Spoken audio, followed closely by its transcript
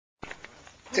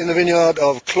in the vineyard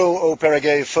of Clos au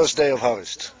Peyraguey, first day of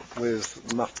harvest,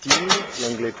 with Martine,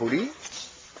 l'anglais poli.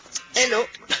 Hello.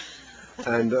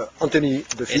 And Anthony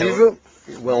de Philippe,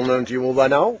 well known to you all by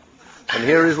now. And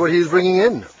here is what he's bringing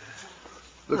in.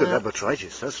 Look at that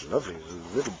botrytis, that's lovely.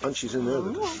 The little bunches in there.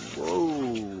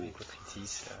 Whoa.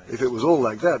 If it was all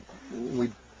like that,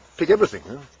 we'd pick everything.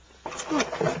 Huh?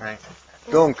 Ouais.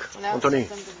 Donc, Anthony.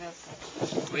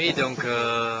 Oui, donc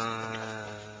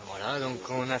voilà, donc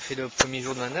on a fait le premier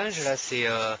jour de vendage. Là, c'est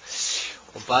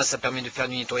on passe, ça permet de faire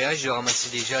du nettoyage, de ramasser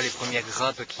déjà les premières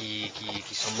grappes qui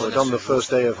sont bonnes. We're done the first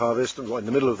day of harvest, in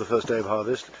the middle of the first day of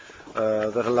harvest.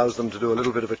 That allows them to do a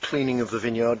little bit of a cleaning of the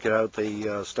vineyard, get out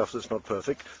the stuff that's not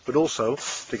perfect, but also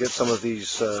to get some of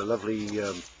these lovely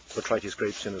botrytis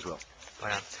grapes in as well.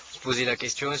 Voilà. Se poser la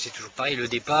question, c'est toujours pareil. Le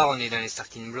départ, on est dans les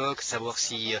starting blocks, savoir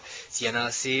s'il y en a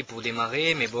assez pour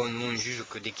démarrer. Mais bon, nous on juge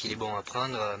que dès qu'il est bon à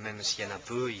prendre, même s'il y en a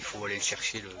peu, il faut aller le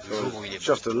chercher le jour où il est bon.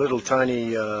 Just a little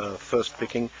tiny first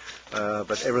picking,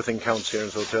 but everything counts here in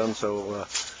Sauternes. So,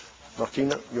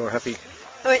 Martine, you're happy?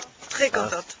 Oui, très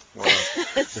contente. Voilà.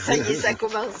 Ça y est, ça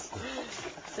commence.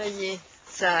 Ça y est,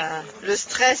 ça, le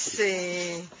stress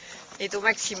est au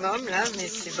maximum là, mais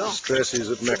c'est bon. Stress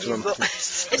is at maximum.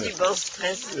 C'est du bon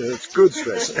stress. It's good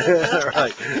stress.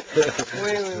 Right.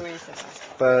 Oui, ça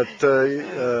passe. But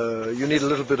you need a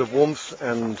little bit of warmth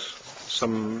and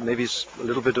maybe a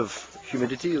little bit of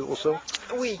humidity also.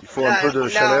 Oui. Il faut un peu de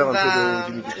chaleur, un peu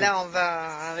d'humidité. Là, on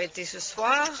va arrêter ce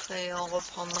soir et on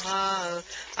reprendra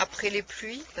après les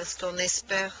pluies parce qu'on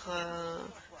espère.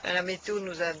 La météo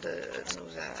nous a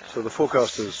So the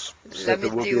forecasters said there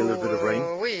will be a little bit of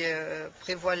rain. Oui,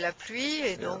 prévoit la pluie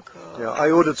et donc. Yeah, I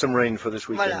ordered some rain for this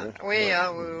weekend. Voilà, oui,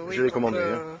 oui, Je l'ai commandé.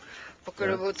 Pour que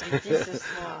le botrytis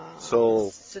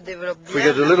se développe bien. If we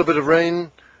get a little bit of rain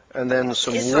and then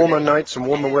some warmer nights, some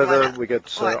warmer weather, we get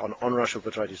an onrush of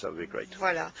botrytis. That would be great.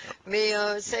 Voilà, mais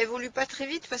ça évolue pas très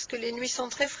vite parce que les nuits sont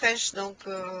très fraîches, donc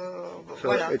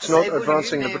voilà. It's not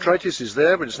advancing. The botrytis is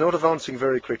there, but it's not advancing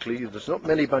very quickly. There's not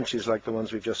many bunches like the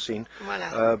ones we've just seen,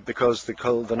 because the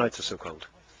nights are so cold.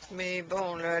 Mais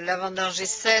bon, la vendange est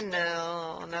saine,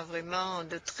 on a vraiment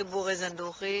de très beaux raisins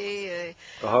dorés.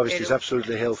 The harvest is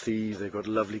absolutely healthy. They've got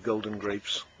lovely golden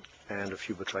grapes and a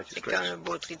few botrytis grapes. Et quand le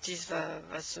botrytis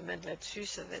va se mettre là-dessus,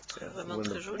 ça va être vraiment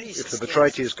très joli. If the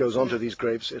botrytis goes onto these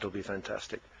grapes, it'll be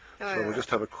fantastic. So we'll just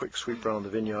have a quick sweep around the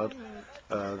vineyard.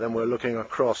 Then we're looking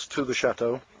across to the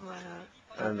chateau,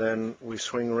 and then we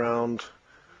swing around,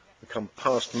 we come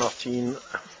past Martine,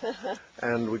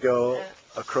 and we go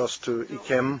across to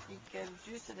Ikem.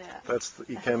 That's the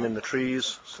Ikem in the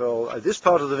trees. So this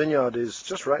part of the vineyard is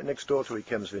just right next door to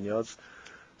Ikem's vineyards.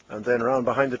 And then around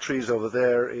behind the trees over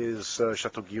there is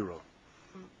Chateau Giraud.